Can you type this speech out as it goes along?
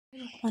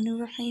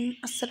Bismillahirrahmanirrahim.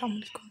 Assalamu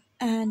alaikum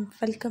and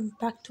welcome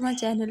back to my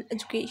channel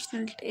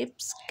educational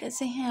tips.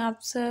 कैसे हैं आप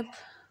सब?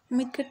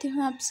 उम्मीद करती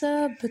हूँ आप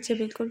सब बच्चे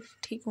बिल्कुल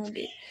ठीक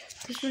होंगे।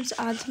 तो स्टूडेंट्स,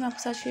 आज मैं आपके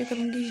साथ शेयर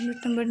करूँगी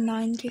यूनिट नंबर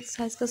 9 की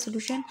एक्सरसाइज का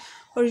सोल्यूशन।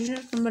 और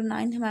यूनिट नंबर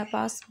 9 है हमारे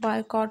पास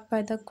boycott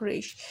by the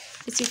quraish।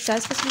 इस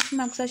एक्सरसाइज का सोल्यूशन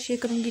मैं आपके साथ शेयर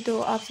करूँगी। तो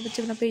आप सब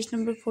बच्चे अपना पेज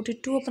नंबर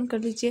 42 ओपन कर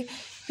लीजिए।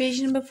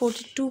 पेज नंबर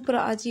 42 पर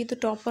आ जाइए तो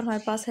टॉप पर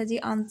हमारे पास है जी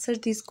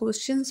answer this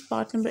question.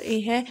 Part number A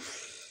है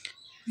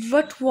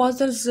What was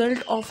the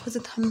result of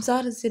Hazrat Hamza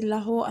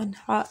रज़ियल्लाहु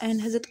अन्हा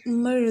and Hazrat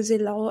Umar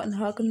रज़ियल्लाहु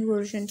अन्हा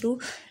conversion to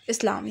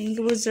Islam?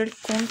 इनके वो रिजल्ट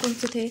कौन कौन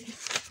से थे?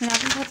 मैंने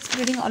आपके साथ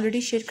रीडिंग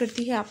ऑलरेडी शेयर कर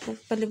दी है, आप लोग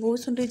पहले वो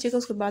सुन लीजिएगा,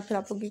 उसके बाद फिर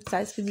आप लोग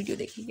एक्सरसाइज की वीडियो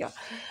देखिएगा।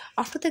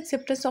 After the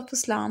acceptance of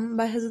Islam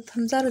by Hazrat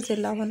Hamza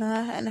रज़ियल्लाहु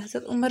अन्हा and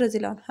Hazrat Umar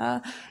रज़ियल्लाहु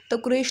अन्हा,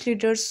 the Quraysh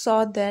leaders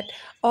saw that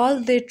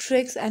all their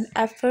tricks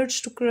and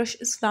efforts to crush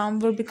Islam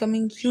were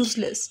becoming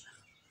useless.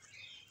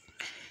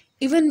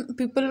 Even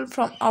people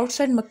from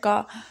outside Mecca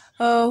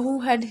who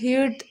had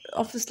heard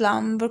of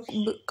Islam were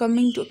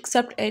coming to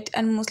accept it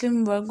and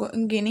Muslims were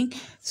gaining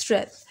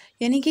strength.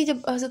 यानी कि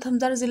जब हज़रत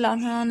हमज़ा रज़ियल्लाहु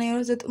अन्हु ने और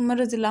हज़रत उमर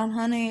रज़ियल्लाहु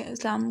अन्हु ने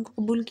इस्लाम को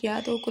कबूल किया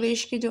तो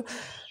कुरैश के जो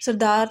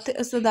सरदार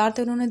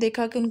थे उन्होंने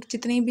देखा कि उनकी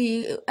जितनी भी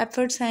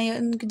एफ़र्ट्स हैं या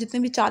उनकी जितनी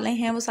भी चालें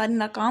हैं वो सारी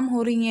नाकाम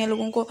हो रही हैं।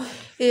 लोगों को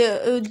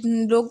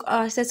लोग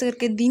आहिस्ता आहिस्ता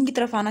करके दीन की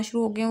तरफ आना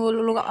शुरू हो गए हैं। वो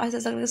लोग आहिस्ता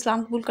आहिस्ता करके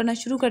इस्लाम कबूल करना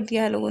शुरू कर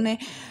दिया है लोगों ने।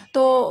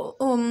 तो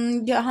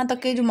यहाँ तक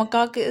कि जो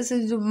मक्का के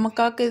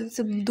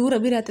से दूर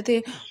अभी रहते थे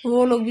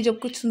वो लोग भी जब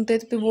कुछ सुनते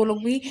थे तो वो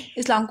लोग भी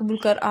इस्लाम कबूल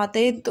कर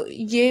आते। तो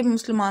ये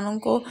मुसलमानों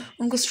को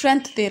उनको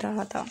स्ट्रेंथ दे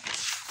रहा था।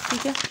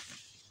 ठीक है।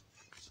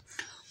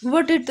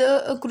 What did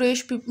the Quraysh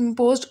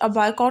imposed a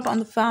boycott on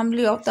the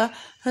family of the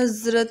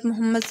हज़रत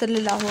मोहम्मद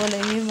सल्लल्लाहु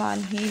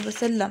अलैहि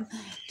वसल्लम।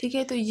 ठीक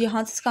है, तो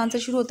यहाँ से इसका आंसर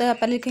शुरू होता है।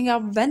 पहले लिखेंगे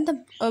आप when the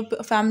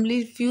family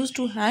refused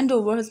to hand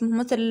over हज़रत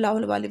मोहम्मद सल्लल्लाहु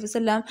अलैहि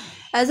वसल्लम,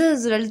 as a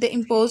result they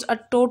imposed a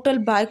total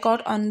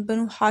boycott on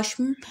Banu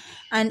Hashim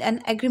and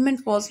an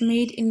agreement was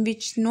made in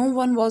which no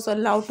one was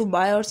allowed to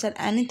buy or sell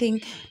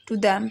anything to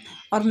them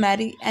or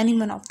marry any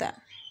one of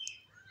them।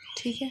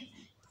 ठीक है,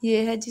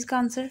 ये है जिसका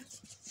answer.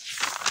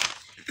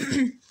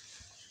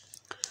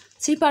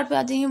 C part पे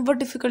आ जाइए। What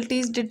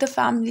difficulties did the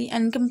family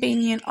and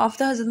companion of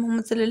the हज़रत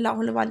मोहम्मद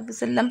सल्लल्लाहु अलैहि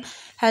वसल्लम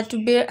had to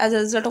bear as a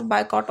result of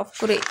boycott of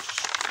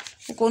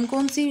Quraish. कौन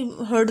कौन सी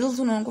हर्डल्स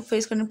उन्होंने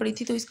फेस करनी पड़ी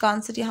थी? तो इसका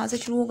आंसर यहाँ से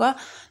शुरू होगा।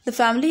 The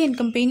family and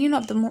companion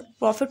of the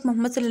profit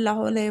Mohammad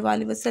सल्लल्लाहु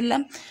अलैहि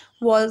वसल्लम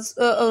was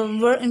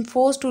were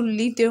enforced to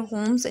leave their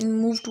homes and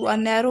move to a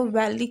narrow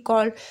valley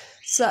called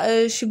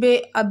Shib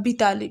Abi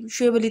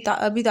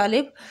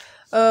Talib.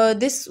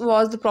 This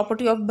was the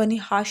property of Bani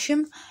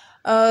Hashim.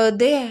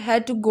 They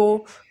had to go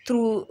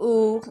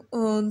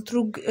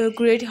through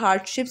great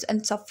hardships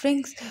and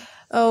sufferings.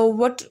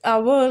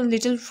 Whatever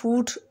little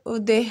food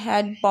they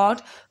had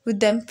bought with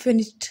them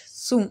finished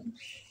soon।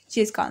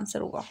 ये इसका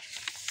answer होगा।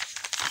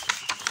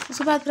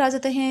 उसके बाद फिर आ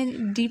जाते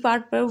हैं D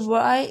part पर।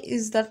 Y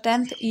is the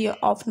 10th year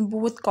of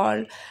नबूवत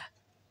कॉल्ड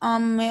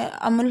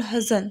अमुल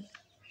हज़न।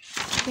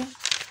 ठीक है,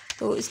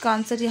 तो इसका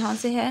आंसर यहाँ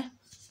से है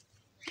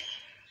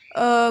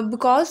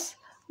बिकॉज,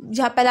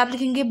 जहाँ पहले आप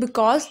लिखेंगे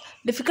because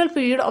difficult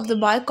period of the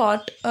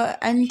boycott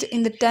and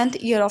in the 10th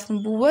year of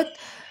नबूवत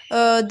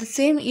the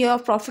same year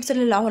of Prophet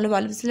sallallahu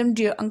alaihi wasallam,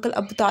 dear uncle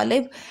Abu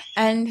Talib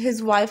and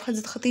his wife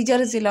Hazrat Khadija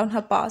रज़ियल्लाहु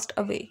अन्हा passed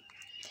away।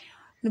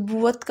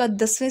 नबूवत का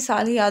 10वें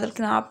साल ही याद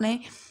रखना आपने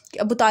कि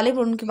अबू तालिब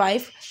और उनकी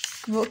वाइफ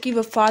की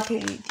वफ़ात हो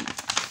गई थी।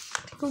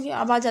 ठीक हो गया।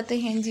 अब आ जाते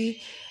हैं जी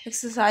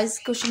एक्सरसाइज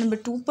क्वेश्चन नंबर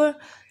 2 पर।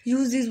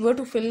 Use this word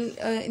to fill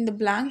in the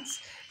blanks.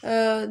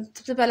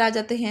 सबसे पहले आ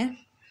जाते हैं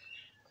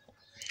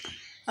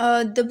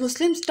the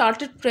Muslims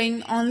started praying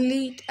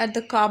only at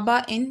the Kaaba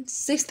in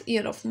 6th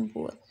year of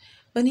Nubuwwat.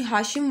 Bani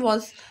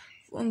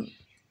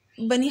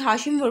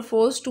Hashim were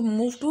forced to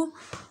move to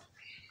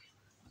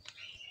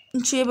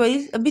Shib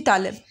Abi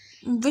Talib,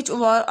 which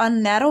were a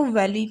narrow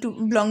valley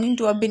belonging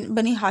to a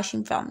Bani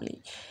Hashim family.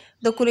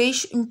 The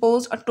Quraysh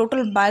imposed a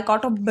total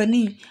boycott of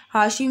Bani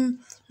Hashim,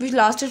 which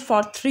lasted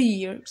for 3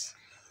 years.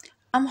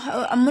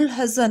 Amul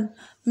Hazan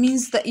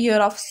means the year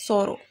of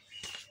sorrow।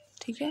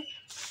 ठीक है,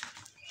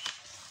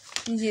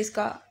 ये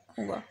इसका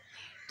होगा।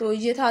 तो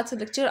ये था आज का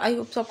लेक्चर। आई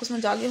होप आपको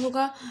समझ आ गया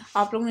होगा।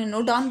 आप लोगों ने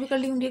नोट डाउन भी कर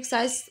ली होंगी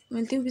एक्सरसाइज।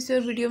 मिलती हूँ किसी और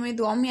वीडियो में।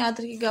 दुआ में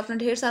याद रखिएगा, अपना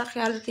ढेर सारा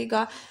ख्याल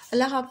रखिएगा।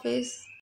 अल्लाह हाफिज़।